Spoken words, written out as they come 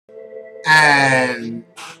and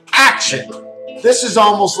action. This is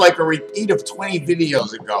almost like a repeat of 20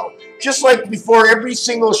 videos ago. Just like before, every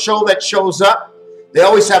single show that shows up, they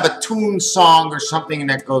always have a tune song or something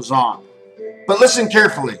that goes on. But listen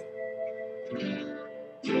carefully.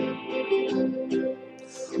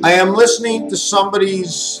 I am listening to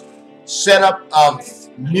somebody's setup of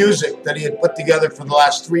music that he had put together for the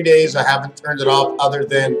last 3 days. I haven't turned it off other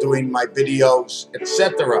than doing my videos,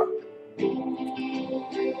 etc.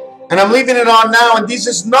 And I'm leaving it on now, and this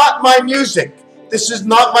is not my music. This is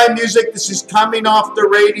not my music. This is coming off the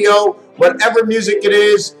radio. Whatever music it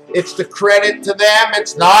is, it's the credit to them.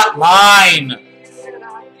 It's not mine.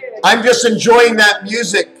 I'm just enjoying that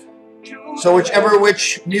music. So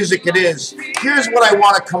which music it is, here's what I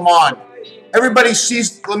want to come on. Everybody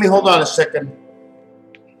sees, let me hold on a second.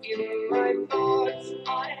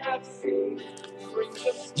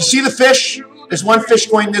 You see the fish? There's one fish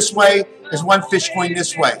going this way, there's one fish going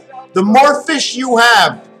this way. The more fish you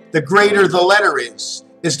have, the greater the letter is.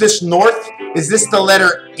 Is this north? Is this the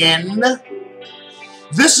letter N?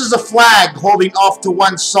 This is a flag holding off to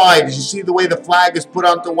one side. As you see the way the flag is put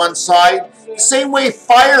onto one side? The same way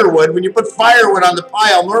firewood, when you put firewood on the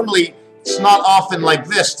pile, normally it's not often like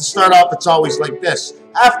this. To start off, it's always like this.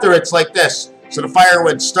 After, it's like this. So the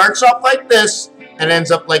firewood starts off like this and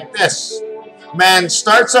ends up like this. Man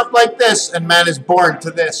starts up like this, and man is born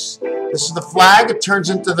to this. This is the flag. It turns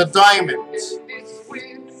into the diamond.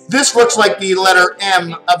 This looks like the letter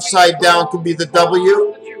M. Upside down could be the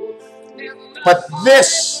W. But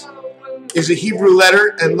this is a Hebrew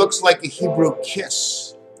letter and looks like a Hebrew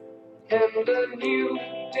kiss.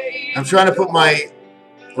 I'm trying to put my...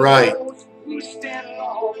 Right.